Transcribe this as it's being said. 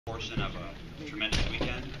Portion of a tremendous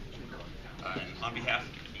weekend. And on behalf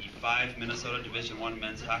of the 5 Minnesota Division I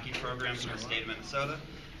men's hockey programs in the state of Minnesota,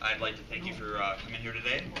 I'd like to thank you for coming here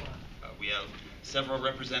today. We have several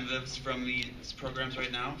representatives from these programs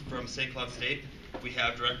right now. From St. Cloud State, we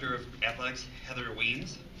have Director of Athletics Heather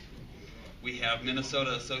Weens. We have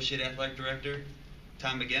Minnesota Associate Athletic Director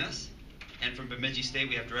Tom McGinnis. And from Bemidji State,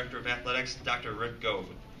 we have Director of Athletics Dr. Rick Gove.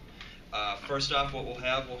 First off, what we'll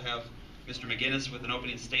have Mr. McGinnis with an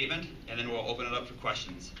opening statement, and then we'll open it up for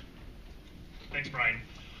questions. Thanks, Brian.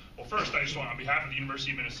 Well, first, I just want, on behalf of the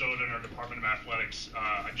University of Minnesota and our Department of Athletics,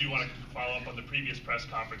 I do want to follow up on the previous press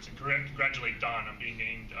conference and congratulate Don on being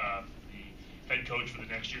named the head coach for the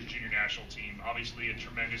next year's junior national team. Obviously, a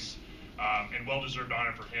tremendous and well-deserved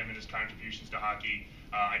honor for him and his contributions to hockey.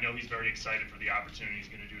 I know he's very excited for the opportunity. He's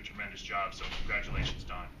going to do a tremendous job, so congratulations,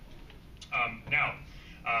 Don.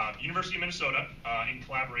 University of Minnesota, in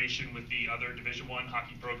collaboration with the other Division I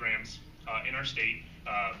hockey programs in our state,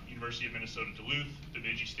 University of Minnesota Duluth,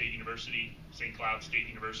 Bemidji State University, St. Cloud State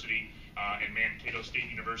University, and Mankato State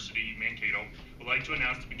University, Mankato, would like to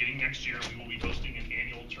announce that beginning next year, we will be hosting an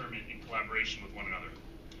annual tournament in collaboration with one another.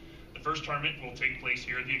 The first tournament will take place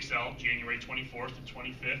here at the Excel, January 24th and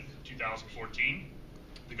 25th, 2014.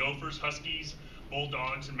 The Gophers, Huskies,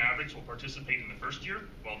 Bulldogs, and Mavericks will participate in the first year,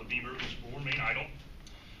 while the Beavers will remain idle.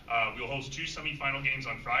 We'll host 2 semifinal games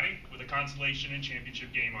on Friday with a consolation and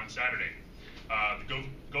championship game on Saturday. The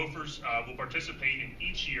Gophers will participate in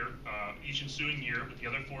each ensuing year, with the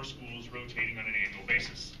other 4 schools rotating on an annual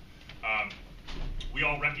basis. We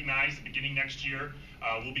all recognize that beginning next year,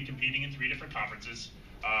 we'll be competing in 3 different conferences,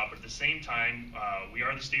 but at the same time, we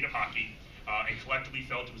are the state of hockey, and collectively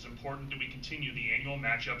felt it was important that we continue the annual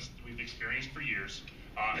matchups that we've experienced for years,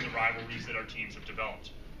 and the rivalries that our teams have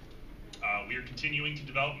developed. We are continuing to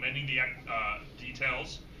develop many of the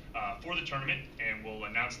details for the tournament, and we'll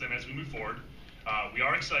announce them as we move forward. We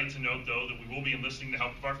are excited to note, though, that we will be enlisting the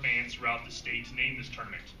help of our fans throughout the state to name this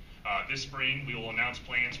tournament. This spring, we will announce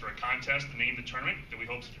plans for a contest to name the tournament that we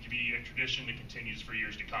hope to be a tradition that continues for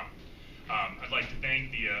years to come. I'd like to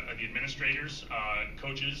thank the administrators,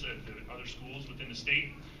 coaches at the other schools within the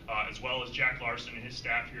state, as well as Jack Larson and his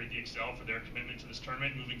staff here at the Excel for their commitment to this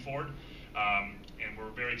tournament moving forward. And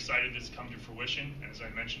we're very excited this has come to fruition. And as I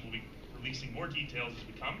mentioned, we'll be releasing more details as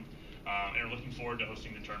we come, and are looking forward to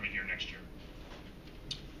hosting the tournament here next year.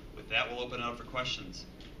 With that, we'll open it up for questions.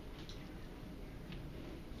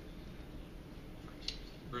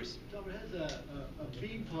 Bruce. Tom, it has a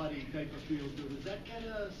bean potty type of feel to it. Is that kind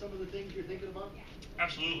of some of the things you're thinking about?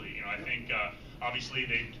 Absolutely. I think obviously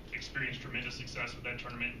they experienced tremendous success with that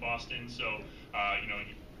tournament in Boston. So I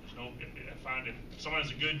found if someone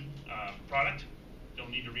has a good product, don't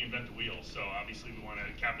need to reinvent the wheel. So obviously we want to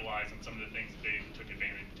capitalize on some of the things that they've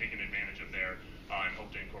taken advantage of there, and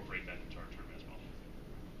hope to incorporate that into our tournament as well.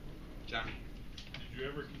 John. Did you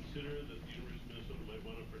ever consider that the University of Minnesota might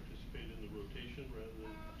want to participate in the rotation rather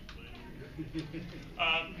than playing every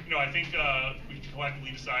year? I think we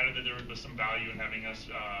collectively decided that there was some value in having us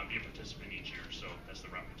be a participant each year, so that's the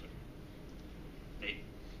route we took. Nate.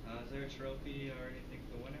 Is there a trophy or anything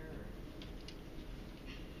for the winner? Or?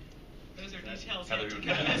 Those are details Heather, yet to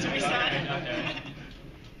come, as we said. Okay.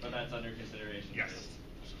 But that's under consideration. Yes.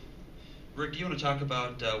 Rick, do you want to talk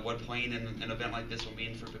about what playing in an event like this will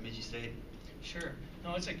mean for Bemidji State? Sure.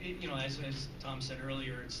 No, it's like, as Tom said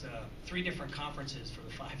earlier, it's 3 different conferences for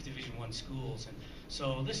the 5 Division I schools, and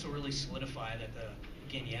so this will really solidify that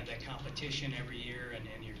again, you have that competition every year, and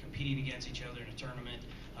you're competing against each other in a tournament,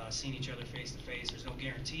 seeing each other face to face. There's no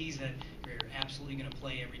guarantees that you're absolutely going to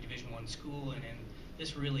play every Division I school, and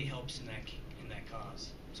this really helps in that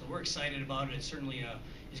cause. So we're excited about it. It certainly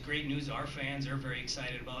is great news. Our fans are very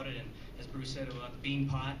excited about it, and as Bruce said about the Bean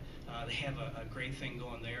Pot, they have a great thing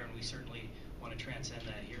going there, and we certainly want to transcend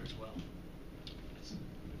that here as well.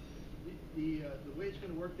 The way it's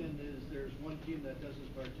going to work then is there's one team that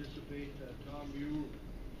doesn't participate. Tom,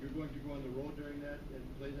 you're going to go on the road during that and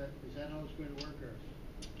play that. Is that how it's going to work? Or?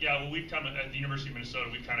 Yeah, well, we've come at the University of Minnesota.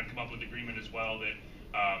 We've kind of come up with agreement as well that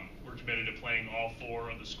we're committed to playing all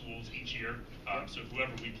 4 of the schools each year. So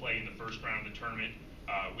whoever we play in the first round of the tournament,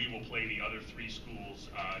 we will play the other 3 schools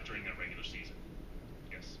during that regular season.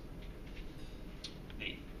 Yes.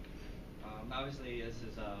 Nate. Obviously, this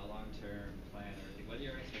is a long-term plan or everything. What are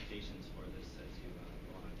your expectations for this as you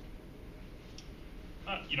go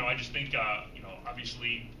on? I just think,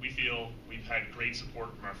 obviously we feel we've had great support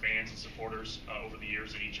from our fans and supporters over the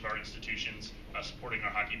years at each of our institutions supporting our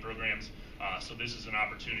hockey programs. So this is an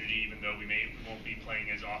opportunity, even though we won't be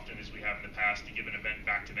playing as often as we have in the past, to give an event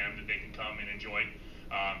back to them that they can come and enjoy.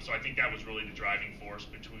 So I think that was really the driving force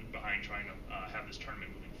behind trying to have this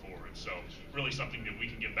tournament moving So really something that we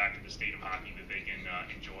can give back to the state of hockey that they can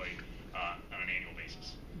enjoy on an annual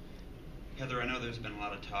basis. Heather, I know there's been a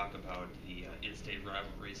lot of talk about the in-state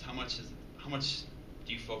rivalries. How much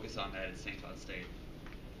do you focus on that at St. Cloud State?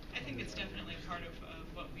 I think it's definitely a part of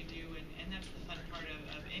what we do, and that's the fun part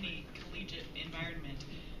of any collegiate environment.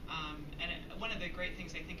 One of the great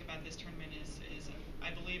things I think about this tournament is I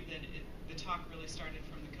believe that the talk really started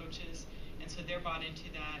from the coaches, and so they're bought into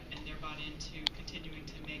that, and they're bought into continuing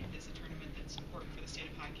to make this a tournament that's important for the state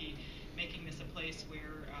of hockey, making this a place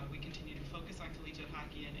where we continue to focus on collegiate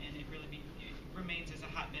hockey, and it really remains as a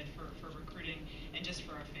hotbed for recruiting and just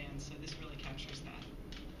for our fans. So this really captures that.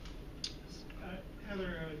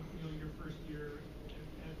 Heather, your first year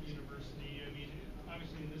at the university, I mean,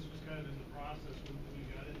 obviously this was kind of in the process when you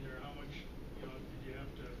got in there. How much, did you have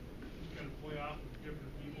to kind of play off with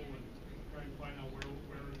different people and try and find out where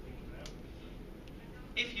everything was at?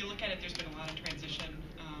 If you look at it, there's been a lot of transition.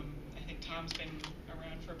 I think Tom's been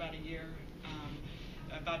around for about a year.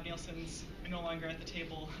 Bob Nielsen's no longer at the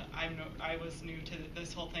table. I was new to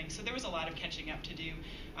this whole thing. So there was a lot of catching up to do.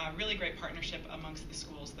 Really great partnership amongst the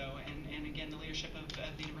schools, though. And again, the leadership of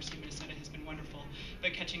the University of Minnesota has been wonderful.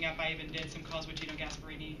 But catching up, I even did some calls with Gino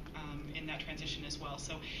Gasparini in that transition as well.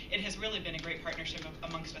 So it has really been a great partnership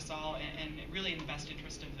amongst us all, and really in the best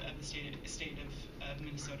interest of the state of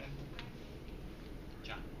Minnesota.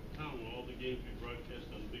 John? How will all the games be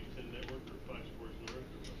broadcast on Big Ten Network or Fox Sports North, or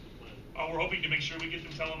what's the plan? We're hoping to make sure we get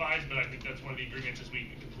them televised, but I think that's one of the agreements as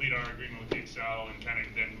we complete our agreement with the Excel and kind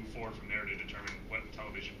of then move forward from there to determine what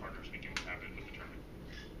television partners we can have in with the tournament.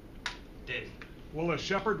 Dave? Will a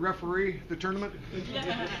shepherd referee the tournament?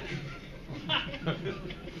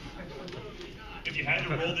 If you had to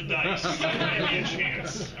roll the dice, there might be a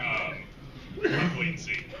chance. We'll have to wait and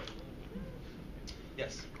see.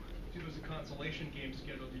 Yes. There was a consolation game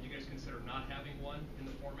scheduled. Did you guys consider not having one in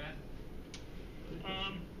the format?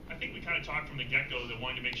 I think we kind of talked from the get-go that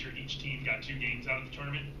wanted to make sure each team got 2 games out of the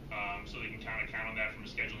tournament, so they can kind of count on that from a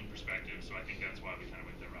scheduling perspective. So I think that's why we kind of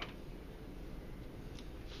went that route.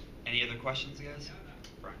 Any other questions, guys?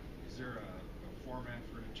 Brian? Is there a format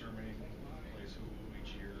for determining who plays who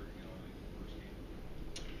each year, in the first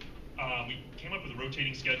game? We came up with a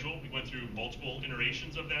rotating schedule. We went through multiple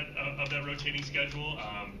iterations of that rotating schedule,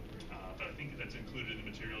 but I think that's included in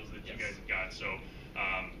the materials that you guys have got. So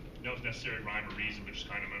no necessary rhyme or reason, but just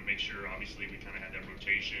kind of want to make sure, obviously, we kind of had that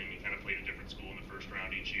rotation. You kind of played a different school in the first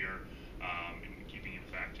round each year, and keeping in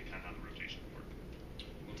fact to kind of how the rotation would work.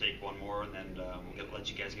 We'll take one more, and then we'll let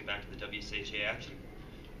you guys get back to the WCHA action.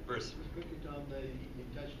 Bruce? Quickly, Tom, you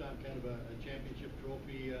touched on kind of a championship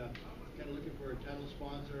trophy, kind of looking for a title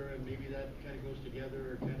sponsor, and maybe that kind of goes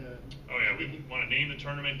together, or kind of... Oh yeah, we want to name the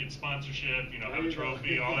tournament, get sponsorship, have a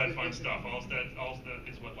trophy, all that fun stuff. All that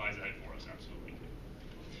is what lies ahead for us, absolutely.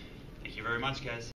 Thank you very much, guys.